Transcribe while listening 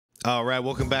All right,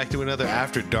 welcome back to another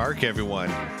After Dark,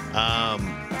 everyone.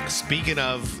 Speaking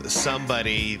of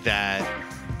somebody that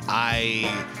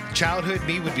childhood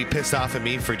me would be pissed off at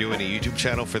me for doing a YouTube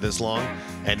channel for this long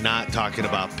and not talking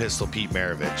about Pistol Pete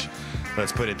Maravich.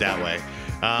 Let's put it that way.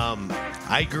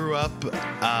 I grew up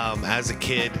as a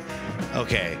kid.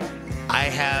 Okay, I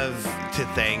have to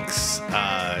thanks.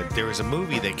 There was a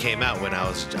movie that came out when I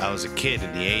was a kid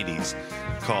in the 80s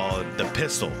called The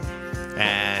Pistol.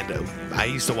 And I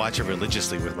used to watch it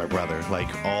religiously with my brother,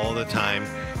 like all the time.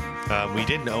 We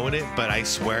didn't own it, but I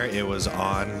swear it was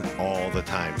on all the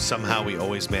time. Somehow we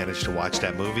always managed to watch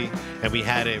that movie, and we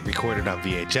had it recorded on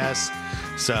VHS.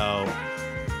 So,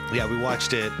 yeah, we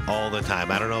watched it all the time.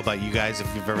 I don't know about you guys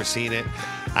if you've ever seen it.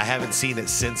 I haven't seen it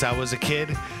since I was a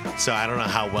kid, so I don't know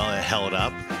how well it held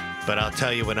up. But I'll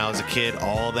tell you, when I was a kid,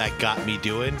 all that got me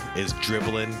doing is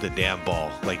dribbling the damn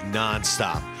ball, like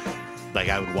nonstop. Like,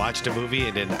 I would watch the movie,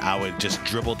 and then I would just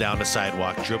dribble down the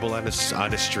sidewalk, dribble on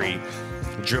the street,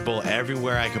 dribble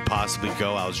everywhere I could possibly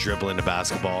go. I was dribbling the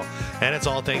basketball, and it's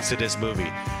all thanks to this movie.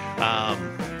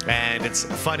 And it's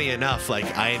funny enough,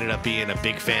 like, I ended up being a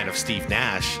big fan of Steve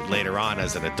Nash later on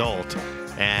as an adult,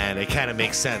 and it kind of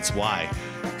makes sense why.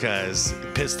 Because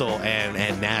Pistol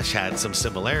and Nash had some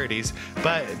similarities,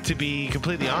 but to be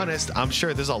completely honest, I'm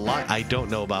sure there's a lot I don't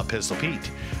know about Pistol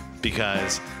Pete,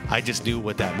 because I just knew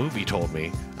what that movie told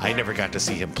me. I never got to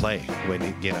see him play when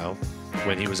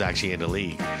he was actually in the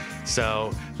league.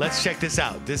 So let's check this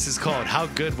out. This is called How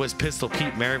Good Was Pistol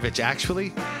Pete Maravich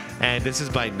Actually? And this is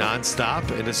by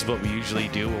Nonstop, and this is what we usually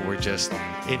do when we're just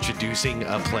introducing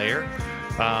a player.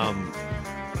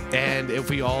 And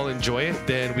if we all enjoy it,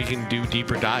 then we can do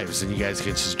deeper dives, and you guys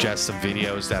can suggest some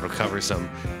videos that'll cover some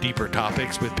deeper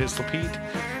topics with Pistol Pete.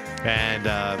 And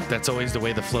that's always the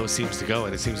way the flow seems to go,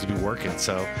 and it seems to be working,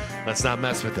 so let's not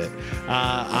mess with it.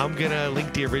 I'm going to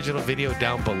link the original video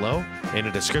down below in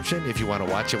the description if you want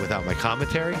to watch it without my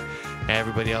commentary. And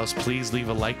everybody else, please leave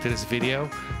a like to this video.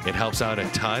 It helps out a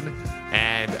ton.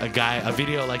 And a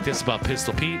video like this about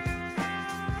Pistol Pete,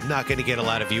 not going to get a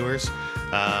lot of viewers.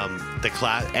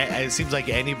 It seems like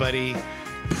anybody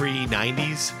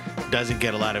pre-90s doesn't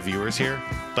get a lot of viewers here,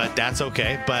 but that's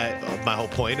okay. But my whole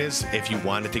point is, if you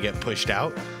wanted to get pushed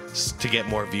out to get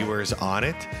more viewers on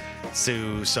it,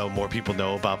 so more people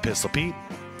know about Pistol Pete,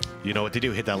 you know what to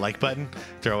do. Hit that like button,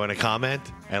 throw in a comment,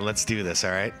 and let's do this.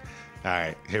 All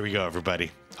right, here we go,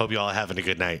 everybody. Hope you all are having a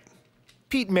good night.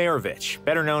 Pete Maravich,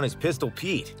 better known as Pistol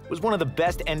Pete, was one of the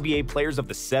best NBA players of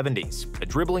the 70s, a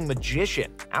dribbling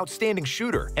magician, outstanding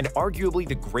shooter, and arguably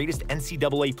the greatest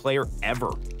NCAA player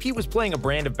ever. Pete was playing a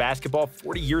brand of basketball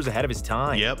 40 years ahead of his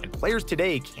time, and players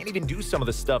today can't even do some of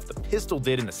the stuff the Pistol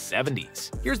did in the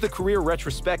 70s. Here's the career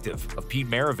retrospective of Pete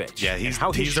Maravich. Yeah,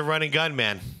 he's the running gun,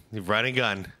 man. He's running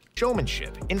gun.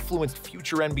 Showmanship influenced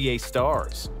future NBA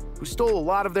stars, who stole a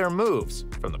lot of their moves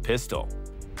from the Pistol.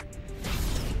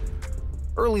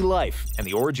 Early life and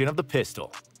the origin of the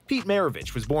Pistol. Pete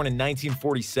Maravich was born in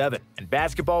 1947, and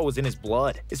basketball was in his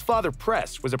blood. His father,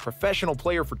 Press, was a professional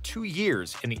player for 2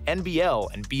 years in the NBL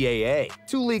and BAA,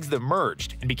 two leagues that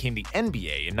merged and became the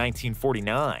NBA in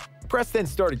 1949. Press then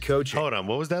started coaching. Hold on,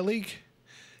 what was that league?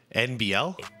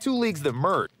 NBL? Two leagues that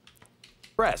merged.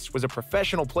 Press was a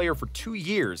professional player for 2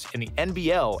 years in the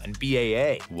NBL and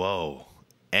BAA. Whoa.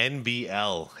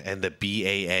 NBL and the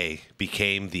BAA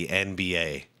became the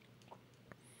NBA.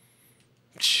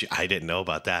 I didn't know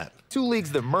about that. Two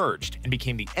leagues that merged and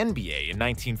became the NBA in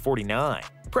 1949.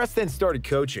 Press then started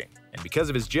coaching, and because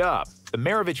of his job, the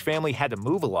Maravich family had to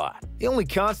move a lot. The only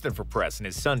constant for Press and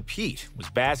his son Pete was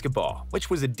basketball, which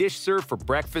was a dish served for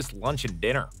breakfast, lunch, and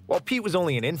dinner. While Pete was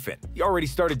only an infant, he already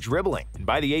started dribbling, and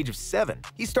by the age of 7,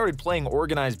 he started playing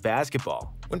organized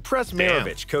basketball. When Press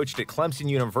Maravich coached at Clemson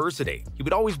University, he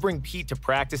would always bring Pete to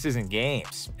practices and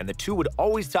games, and the two would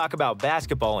always talk about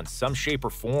basketball in some shape or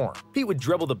form. Pete would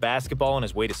dribble the basketball on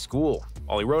his way to school,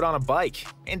 while he rode on a bike,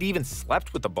 and even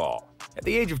slept with the ball. At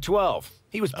the age of 12,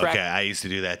 he was Okay, I used to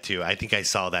do that too. I think I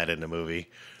saw that in the movie.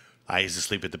 I used to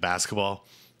sleep with the basketball.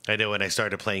 I know when I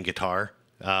started playing guitar,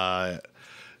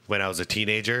 when I was a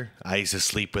teenager, I used to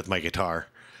sleep with my guitar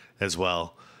as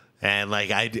well. And like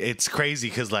it's crazy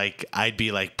because like I'd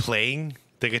be like playing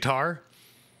the guitar,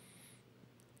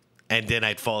 and then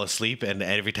I'd fall asleep, and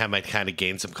every time I'd kind of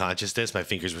gain some consciousness, my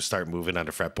fingers would start moving on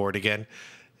the fretboard again.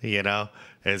 You know,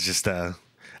 it's just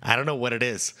I don't know what it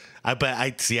is.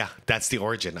 Yeah, that's the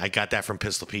origin. I got that from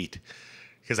Pistol Pete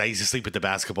because I used to sleep with the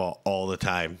basketball all the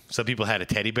time. Some people had a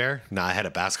teddy bear. No, I had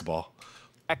a basketball.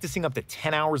 practicing up to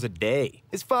 10 hours a day.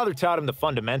 His father taught him the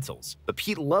fundamentals, but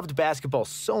Pete loved basketball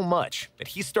so much that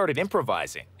he started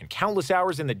improvising, and countless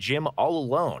hours in the gym all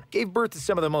alone gave birth to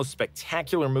some of the most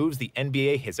spectacular moves the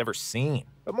NBA has ever seen.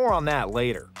 But more on that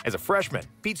later. As a freshman,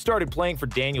 Pete started playing for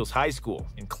Daniels High School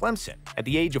in Clemson at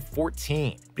the age of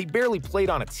 14, but he barely played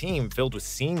on a team filled with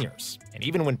seniors. And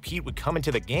even when Pete would come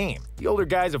into the game, the older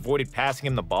guys avoided passing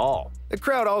him the ball. The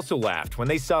crowd also laughed when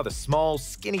they saw the small,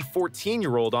 skinny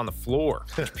 14-year-old on the floor,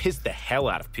 which pissed the hell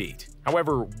out of Pete.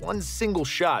 However, one single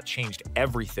shot changed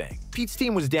everything. Pete's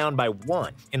team was down by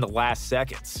 1 in the last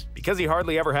seconds. Because he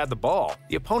hardly ever had the ball,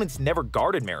 the opponents never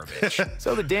guarded Maravich,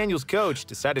 so the Daniels coach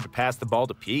decided to pass the ball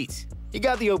to Pete. He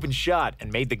got the open shot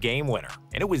and made the game winner,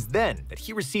 and it was then that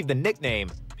he received the nickname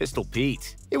Pistol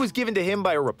Pete. It was given to him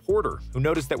by a reporter who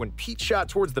noticed that when Pete shot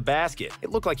towards the basket,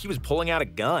 it looked like he was pulling out a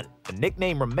gun. The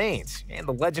nickname remains, and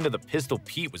the legend of the Pistol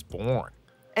Pete was born.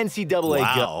 NCAA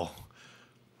Wow.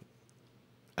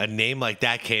 A name like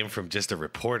that came from just a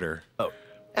reporter.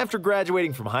 After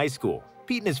graduating from high school,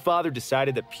 Pete and his father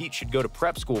decided that Pete should go to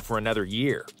prep school for another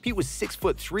year. Pete was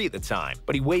 6'3" at the time,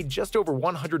 but he weighed just over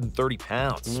 130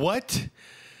 pounds. What?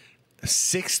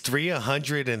 6'3",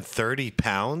 130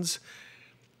 pounds?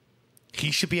 He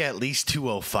should be at least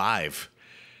 205.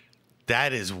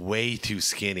 That is way too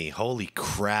skinny. Holy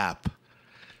crap.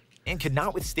 And could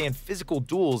not withstand physical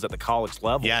duels at the college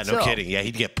level. Yeah, no kidding. Yeah,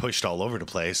 he'd get pushed all over the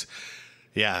place.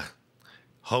 Yeah.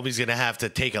 Homie's going to have to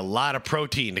take a lot of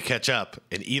protein to catch up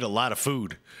and eat a lot of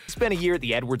food. He spent a year at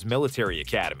the Edwards Military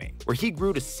Academy, where he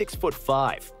grew to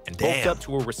 6'5" and bulked up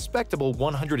to a respectable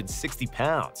 160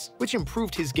 pounds, which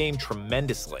improved his game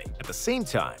tremendously. At the same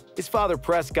time, his father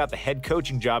Press got the head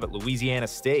coaching job at Louisiana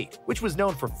State, which was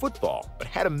known for football but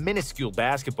had a minuscule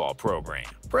basketball program.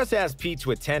 Press asked Pete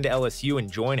to attend LSU and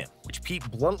join him, which Pete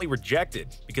bluntly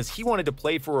rejected because he wanted to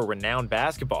play for a renowned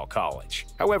basketball college.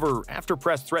 However, after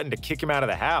Press threatened to kick him out of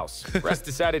the house, Press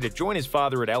decided to join his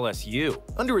father at LSU.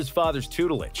 Under his father's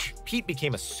tutelage, Pete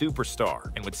became a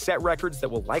superstar and would set records that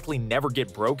will likely never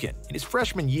get broken. In his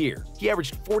freshman year, he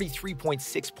averaged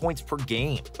 43.6 points per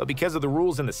game, but because of the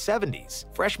rules in the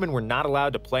 70s, freshmen were not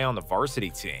allowed to play on the varsity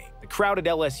team. The crowd at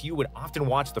LSU would often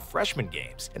watch the freshman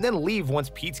games and then leave once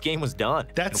Pete's game was done.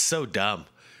 That's so dumb.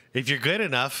 If you're good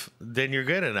enough, then you're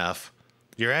good enough.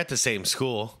 You're at the same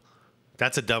school.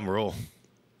 That's a dumb rule.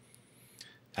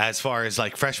 As far as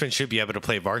like freshmen should be able to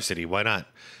play varsity, why not?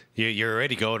 You're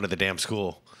already going to the damn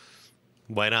school.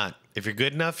 Why not? If you're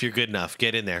good enough, you're good enough.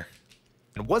 Get in there.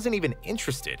 And wasn't even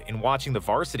interested in watching the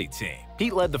varsity team.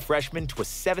 Pete led the freshmen to a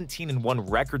 17-1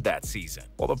 record that season,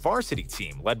 while the varsity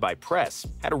team, led by Press,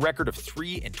 had a record of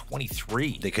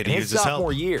 3-23. They could have used his his help.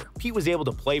 sophomore year, Pete was able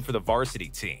to play for the varsity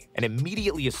team and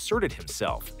immediately asserted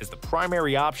himself as the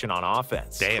primary option on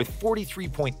offense, Damn. with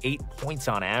 43.8 points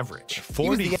on average.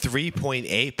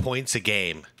 43.8 points a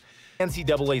game.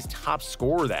 NCAA's top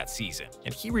scorer that season,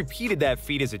 and he repeated that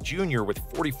feat as a junior with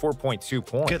 44.2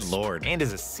 points. Good Lord. And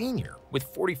as a senior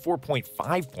with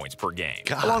 44.5 points per game,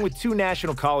 God. along with 2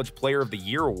 National College Player of the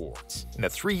Year awards. In the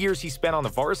 3 years he spent on the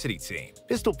varsity team,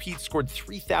 Pistol Pete scored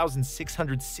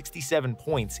 3,667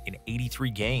 points in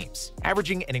 83 games,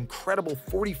 averaging an incredible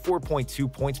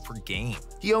 44.2 points per game.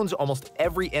 He owns almost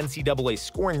every NCAA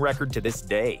scoring record to this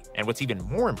day, and what's even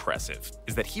more impressive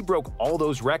is that he broke all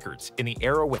those records in the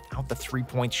era without the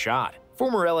three-point shot.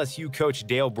 Former LSU coach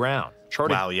Dale Brown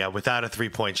charted without a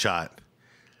three-point shot.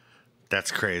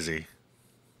 That's crazy.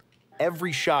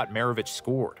 every shot Maravich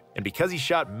scored, and because he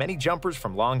shot many jumpers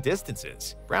from long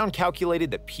distances, Brown calculated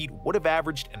that Pete would have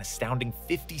averaged an astounding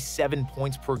 57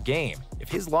 points per game if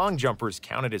his long jumpers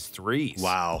counted as threes.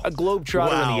 Wow. A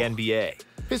globetrotter Wow. in the NBA.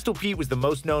 Pistol Pete was the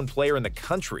most known player in the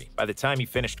country by the time he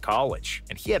finished college,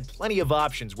 and he had plenty of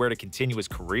options where to continue his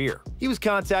career. He was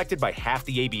contacted by half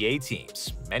the ABA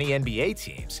teams, many NBA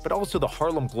teams, but also the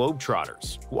Harlem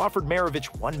Globetrotters, who offered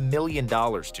Maravich $1 million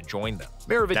to join them.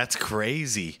 Maravich— That's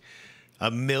crazy.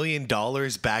 $1 million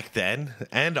back then,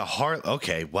 and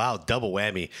okay, wow, double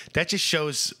whammy. That just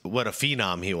shows what a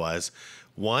phenom he was.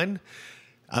 $1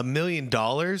 million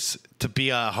to be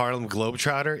a Harlem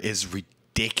Globetrotter is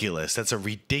ridiculous. That's a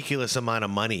ridiculous amount of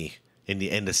money in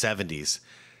the 70s.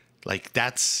 Like,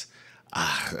 that's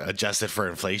adjusted for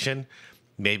inflation.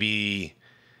 Maybe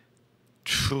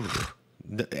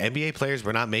the NBA players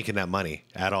were not making that money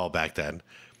at all back then.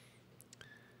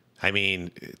 I mean,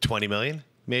 20 million,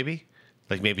 maybe.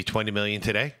 Like maybe 20 million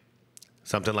today,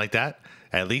 something like that.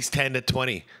 At least 10 to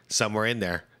 20, somewhere in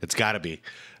there. It's got to be.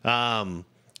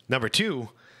 Number two,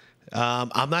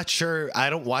 I'm not sure. I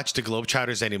don't watch the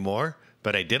Globetrotters anymore,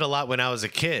 but I did a lot when I was a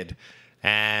kid.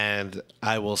 And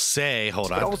I will say,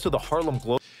 hold on. But also the Harlem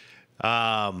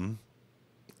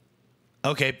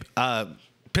Okay,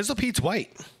 Pistol Pete's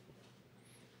white.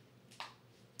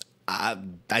 I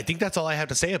think that's all I have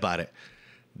to say about it.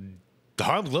 The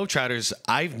Harlem Globetrotters,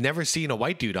 I've never seen a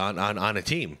white dude on a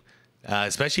team,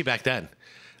 especially back then.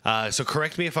 So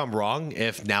correct me if I'm wrong.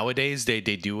 If nowadays they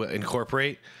do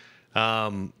incorporate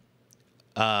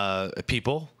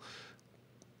people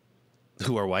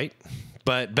who are white,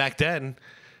 but back then,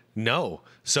 no.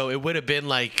 So it would have been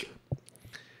like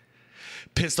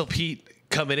Pistol Pete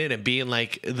coming in and being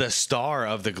like the star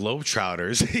of the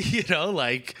Globetrotters, you know,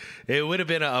 like it would have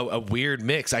been a weird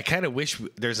mix. I kind of wish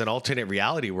there's an alternate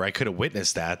reality where I could have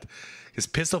witnessed that, because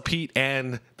Pistol Pete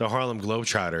and the Harlem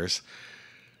Globetrotters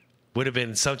would have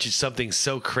been something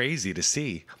so crazy to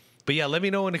see. But yeah, let me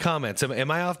know in the comments.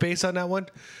 Am I off base on that one?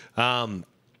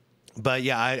 But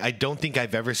yeah, I don't think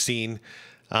I've ever seen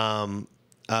a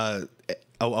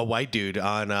white dude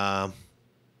on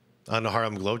the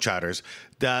Harlem Globetrotters.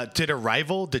 To the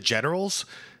rival, the Generals,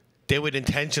 they would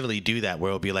intentionally do that,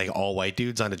 where it would be like all white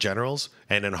dudes on the Generals,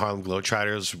 and then Harlem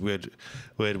Globetrotters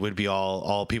would be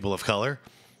all people of color.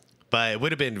 But it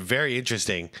would have been very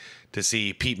interesting to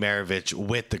see Pete Maravich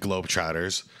with the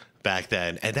Globetrotters back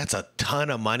then, and that's a ton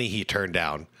of money he turned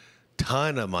down.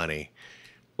 Ton of money.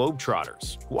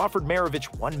 Globetrotters, who offered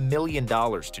Maravich $1 million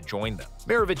to join them.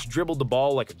 Maravich dribbled the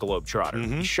ball like a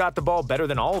Globetrotter. He shot the ball better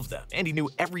than all of them, and he knew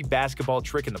every basketball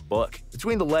trick in the book.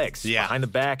 Between the legs, behind the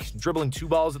back, dribbling 2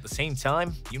 balls at the same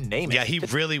time, you name it. Yeah, he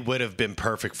really would have been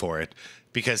perfect for it,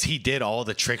 because he did all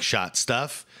the trick shot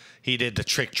stuff. He did the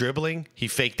trick dribbling. He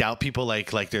faked out people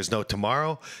like there's no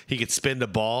tomorrow. He could spin the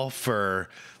ball for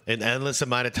an endless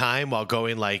amount of time while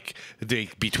going like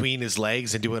between his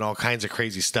legs and doing all kinds of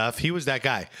crazy stuff. He was that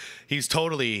guy. He's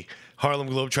totally Harlem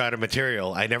Globetrotter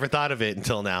material. I never thought of it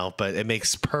until now, but it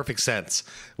makes perfect sense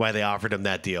why they offered him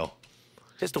that deal.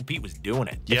 Pistol Pete was doing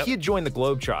it. If he had joined the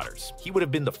Globetrotters, he would have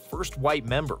been the first white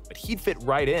member, but he'd fit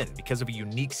right in because of a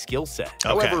unique skill set.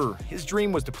 However, his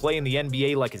dream was to play in the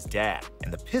NBA like his dad,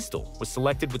 and the Pistol was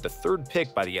selected with the 3rd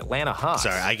pick by the Atlanta Hawks.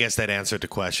 Sorry, I guess that answered the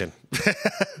question.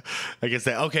 I guess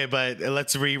that, okay, but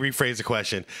let's rephrase the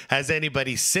question. Has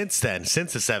anybody since then,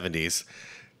 since the 70s,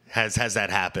 has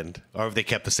that happened, or have they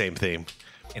kept the same theme?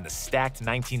 In the stacked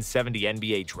 1970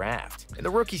 NBA draft. In the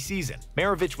rookie season,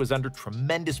 Maravich was under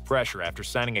tremendous pressure after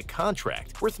signing a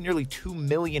contract worth nearly $2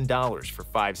 million for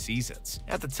 5 seasons.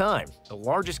 At the time, the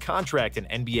largest contract in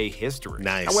NBA history.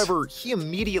 Nice. However, he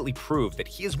immediately proved that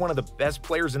he is one of the best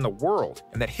players in the world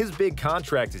and that his big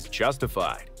contract is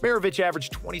justified. Maravich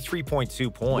averaged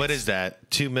 23.2 points. What is that?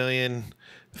 $2 million,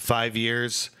 5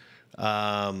 years?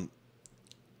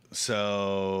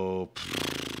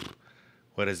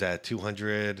 What is that?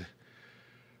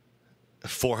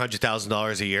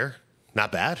 $400,000 a year. Not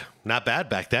bad. Not bad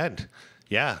back then.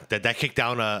 Yeah, that kicked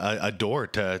down a door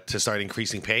to start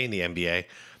increasing pay in the NBA.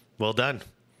 Well done.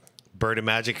 Bird and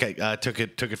Magic took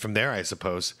it from there, I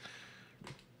suppose.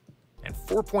 And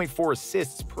 4.4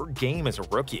 assists per game as a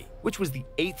rookie, which was the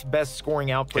 8th best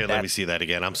scoring output. Okay, let me see that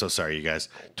again. I'm so sorry, you guys.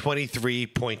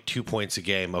 23.2 points a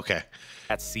game. Okay.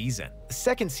 That season. The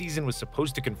 2nd season was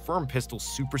supposed to confirm Pistol's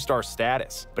superstar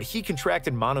status, but he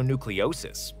contracted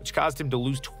mononucleosis, which caused him to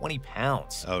lose 20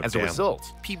 pounds. As a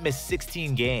result, Pete missed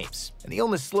 16 games, and the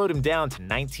illness slowed him down to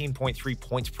 19.3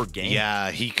 points per game. Yeah,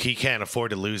 he can't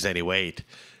afford to lose any weight,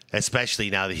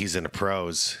 especially now that he's in the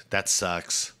pros. That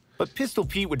sucks. But Pistol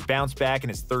Pete would bounce back in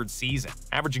his 3rd season,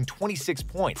 averaging 26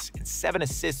 points and 7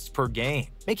 assists per game,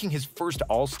 making his first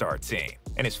All-Star team.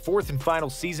 And his 4th and final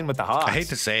season with the Hawks. I hate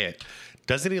to say it.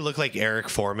 Doesn't he look like Eric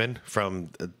Foreman from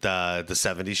the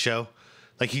 70s show?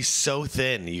 Like, he's so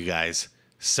thin, you guys.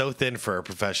 So thin for a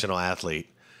professional athlete.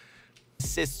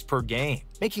 Assists per game,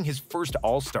 making his first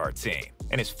All-Star team.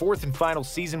 In his 4th and final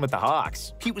season with the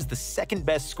Hawks, Pete was the 2nd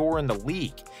best scorer in the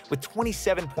league with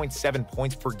 27.7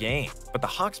 points per game. But the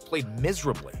Hawks played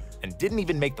miserably and didn't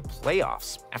even make the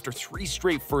playoffs after 3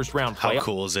 straight first-round playoffs. How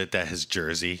cool is it that his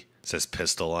jersey says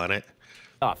Pistol on it?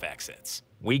 Off exits.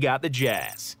 We got the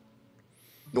Jazz.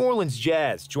 New Orleans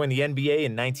Jazz joined the NBA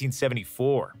in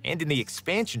 1974, and in the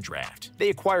expansion draft, they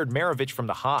acquired Maravich from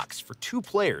the Hawks for 2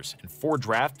 players and 4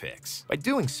 draft picks. By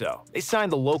doing so, they signed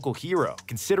the local hero,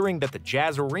 considering that the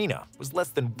Jazz Arena was less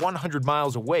than 100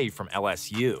 miles away from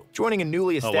LSU. Joining a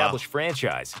newly established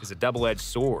franchise is a double-edged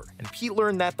sword, and Pete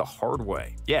learned that the hard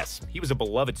way. Yes, he was a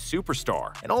beloved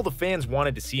superstar, and all the fans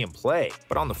wanted to see him play,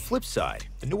 but on the flip side,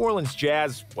 the New Orleans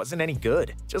Jazz wasn't any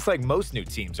good, just like most new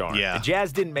teams aren't. Yeah. The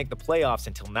Jazz didn't make the playoffs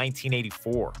until until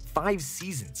 1984, 5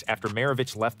 seasons after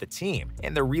Maravich left the team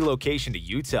and their relocation to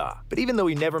Utah. But even though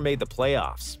he never made the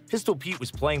playoffs, Pistol Pete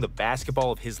was playing the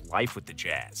basketball of his life with the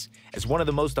Jazz as one of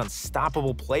the most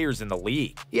unstoppable players in the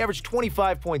league. He averaged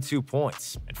 25.2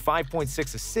 points and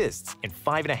 5.6 assists in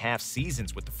 5.5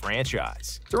 seasons with the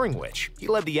franchise, during which he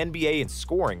led the NBA in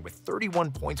scoring with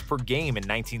 31 points per game in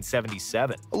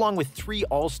 1977, along with 3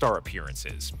 All-Star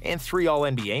appearances and 3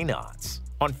 All-NBA nods.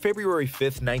 On February 5,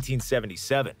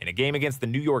 1977, in a game against the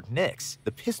New York Knicks,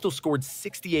 the Pistol scored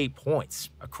 68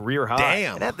 points, a career high,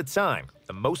 Damn. and at the time,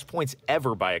 the most points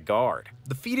ever by a guard.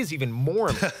 The feat is even more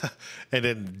And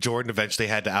then Jordan eventually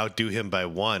had to outdo him by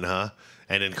 1, huh?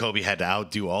 And then Kobe had to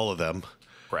outdo all of them.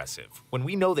 impressive when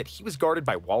we know that he was guarded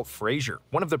by Walt Frazier,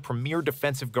 one of the premier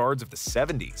defensive guards of the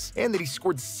 70s, and that he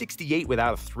scored 68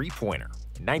 without a three-pointer.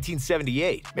 In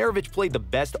 1978, Maravich played the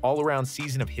best all-around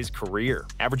season of his career,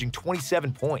 averaging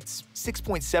 27 points,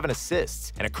 6.7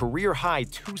 assists, and a career-high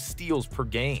 2 steals per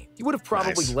game. He would have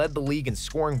probably led the league in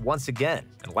scoring once again,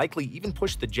 and likely even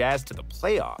pushed the Jazz to the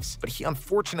playoffs, but he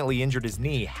unfortunately injured his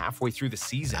knee halfway through the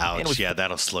season. Ouch, and was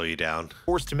that'll slow you down.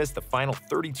 Forced to miss the final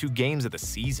 32 games of the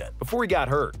season. Before he got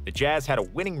hurt, the Jazz had a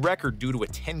winning record due to a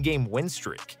 10-game win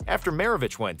streak. After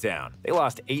Maravich went down, they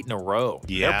lost 8 in a row.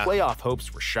 Their playoff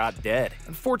hopes were shot dead.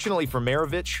 Unfortunately for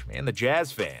Maravich and the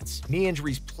Jazz fans, knee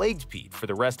injuries plagued Pete for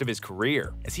the rest of his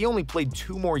career, as he only played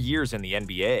 2 more years in the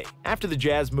NBA. After the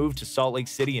Jazz moved to Salt Lake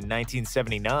City in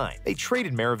 1979, they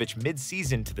traded Maravich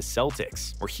mid-season to the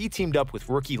Celtics, where he teamed up with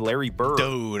rookie Larry Bird.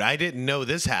 Dude, I didn't know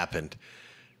this happened.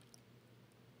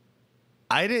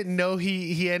 I didn't know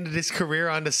he ended his career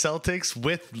on the Celtics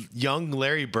with young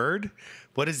Larry Bird.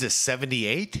 What is this,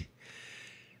 78?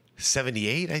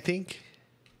 78, I think.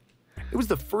 It was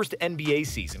the first NBA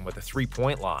season with a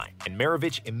three-point line, and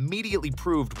Maravich immediately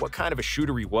proved what kind of a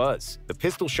shooter he was. The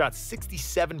Pistol shot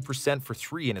 67% for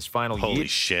 3 in his final year. Holy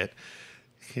shit.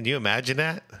 Can you imagine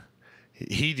that?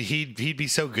 He'd be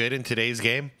so good in today's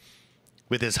game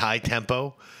with his high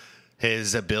tempo,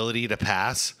 his ability to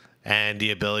pass, and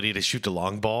the ability to shoot the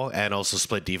long ball and also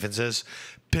split defenses.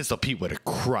 Pistol Pete would have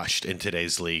crushed in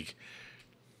today's league.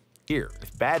 Here,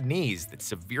 with bad knees that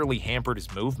severely hampered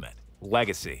his movement.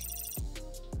 Legacy.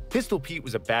 Pistol Pete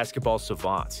was a basketball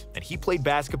savant, and he played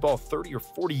basketball 30 or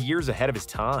 40 years ahead of his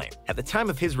time. At the time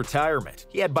of his retirement,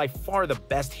 he had by far the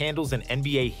best handles in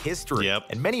NBA history,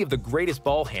 and many of the greatest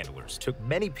ball handlers took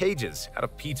many pages out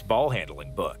of Pete's ball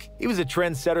handling book. He was a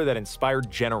trendsetter that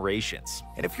inspired generations,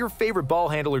 and if your favorite ball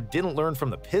handler didn't learn from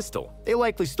the Pistol, they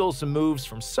likely stole some moves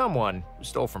from someone who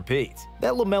stole from Pete.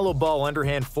 That LaMelo Ball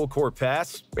underhand full-court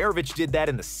pass, Maravich did that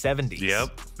in the 70s.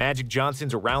 Magic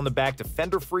Johnson's around-the-back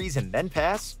defender freeze and then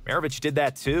pass, Maravich did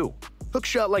that too. Hook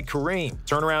shot like Kareem,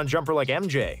 turnaround jumper like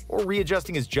MJ, or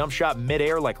readjusting his jump shot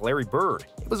mid-air like Larry Bird.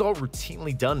 It was all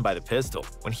routinely done by the Pistol.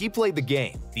 When he played the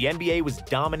game, the NBA was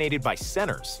dominated by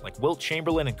centers like Wilt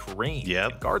Chamberlain and Kareem.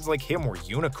 And guards like him were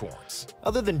unicorns.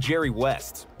 Other than Jerry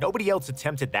West, nobody else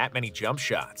attempted that many jump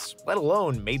shots, let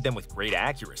alone made them with great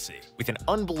accuracy. With an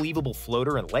unbelievable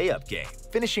floater and layup game,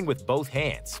 finishing with both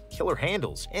hands, killer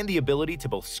handles, and the ability to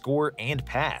both score and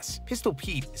pass, Pistol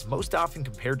Pete is most often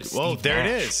compared to Steve Nash. Whoa, there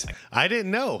it is. I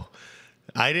didn't know.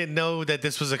 I didn't know that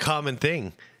this was a common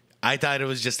thing. I thought it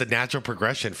was just a natural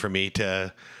progression for me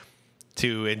to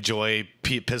enjoy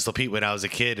Pistol Pete when I was a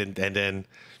kid and then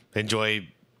enjoy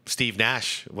Steve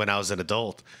Nash when I was an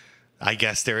adult. I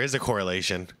guess there is a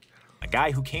correlation. A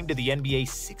guy who came to the NBA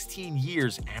 16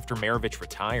 years after Maravich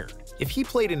retired. If he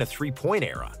played in a three-point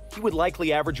era, he would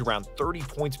likely average around 30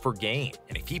 points per game.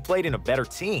 And if he played in a better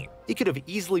team, he could have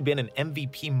easily been an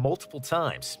MVP multiple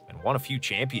times and won a few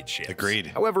championships. Agreed.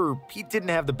 However, Pete didn't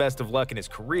have the best of luck in his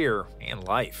career and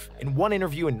life. In one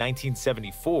interview in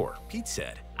 1974, Pete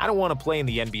said, "I don't want to play in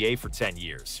the NBA for 10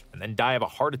 years and then die of a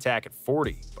heart attack at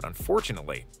 40. But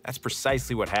unfortunately, that's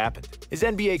precisely what happened." His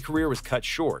NBA career was cut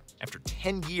short after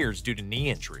 10 years due to knee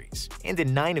injuries. And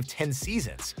in 9 of 10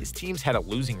 seasons, his teams had a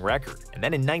losing record. And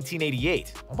then in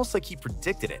 1988, almost like he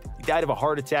predicted it, he died of a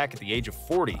heart attack at the age of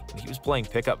 40 when he was playing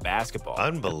pickup basketball.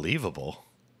 Unbelievable.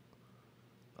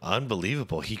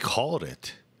 Unbelievable. He called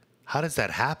it. How does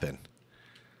that happen?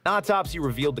 An autopsy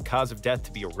revealed the cause of death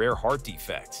to be a rare heart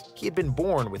defect. He had been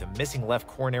born with a missing left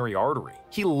coronary artery.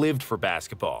 He lived for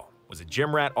basketball, was a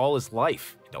gym rat all his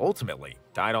life, and ultimately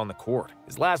died on the court.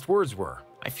 His last words were,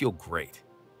 "I feel great."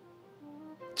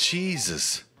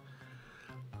 Jesus.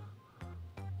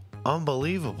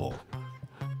 Unbelievable.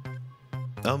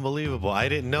 Unbelievable. I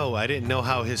didn't know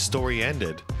how his story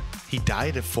ended. He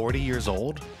died at 40 years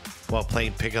old while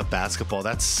playing pickup basketball.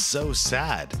 That's so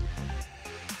sad.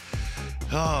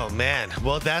 Oh man,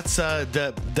 well that's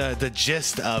the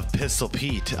gist of Pistol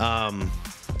Pete.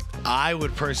 I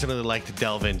would personally like to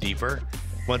delve in deeper.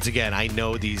 Once again, I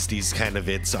know these kind of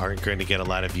vids aren't going to get a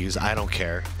lot of views. I don't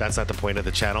care. That's not the point of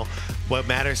the channel. What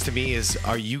matters to me is,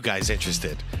 are you guys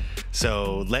interested?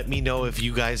 So let me know if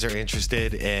you guys are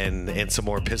interested in some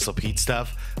more Pistol Pete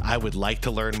stuff. I would like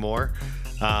to learn more.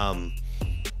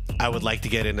 I would like to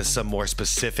get into some more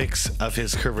specifics of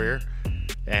his career.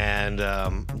 And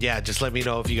yeah, just let me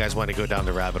know if you guys want to go down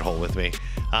the rabbit hole with me.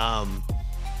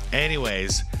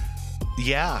 Anyways,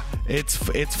 yeah, it's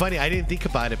funny. I didn't think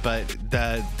about it, but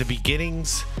the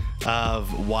beginnings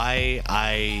of why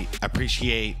I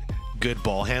appreciate good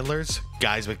ball handlers,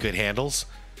 guys with good handles,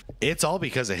 it's all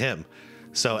because of him.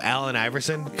 So Allen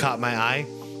Iverson caught my eye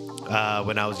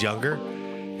when I was younger,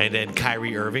 and then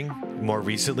Kyrie Irving more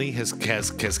recently has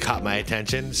caught my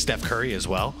attention. Steph Curry as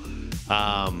well.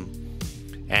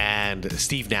 And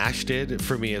Steve Nash did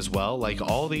for me as well. Like,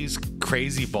 all these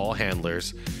crazy ball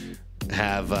handlers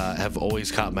have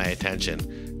always caught my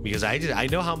attention, because I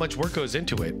know how much work goes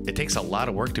into it. It takes a lot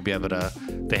of work to be able to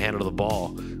handle the ball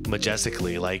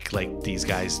majestically like these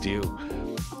guys do.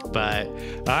 But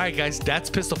all right, guys, that's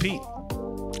Pistol Pete.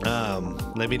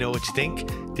 Let me know what you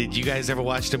think. Did you guys ever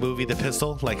watch the movie The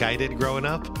Pistol like I did growing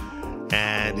up?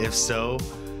 And if so,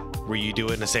 were you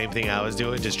doing the same thing I was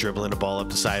doing, just dribbling the ball up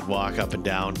the sidewalk, up and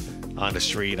down on the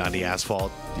street, on the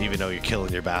asphalt, even though you're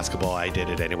killing your basketball? I did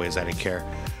it anyways. I didn't care.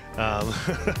 All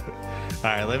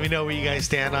right, let me know where you guys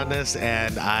stand on this,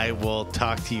 and I will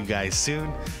talk to you guys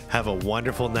soon. Have a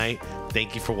wonderful night.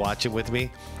 Thank you for watching with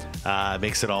me.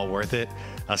 Makes it all worth it.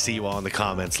 I'll see you all in the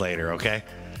comments later, okay?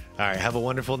 All right, have a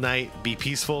wonderful night. Be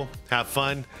peaceful, have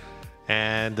fun,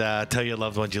 and tell your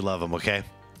loved ones you love them, okay?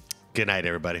 Good night,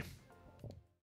 everybody.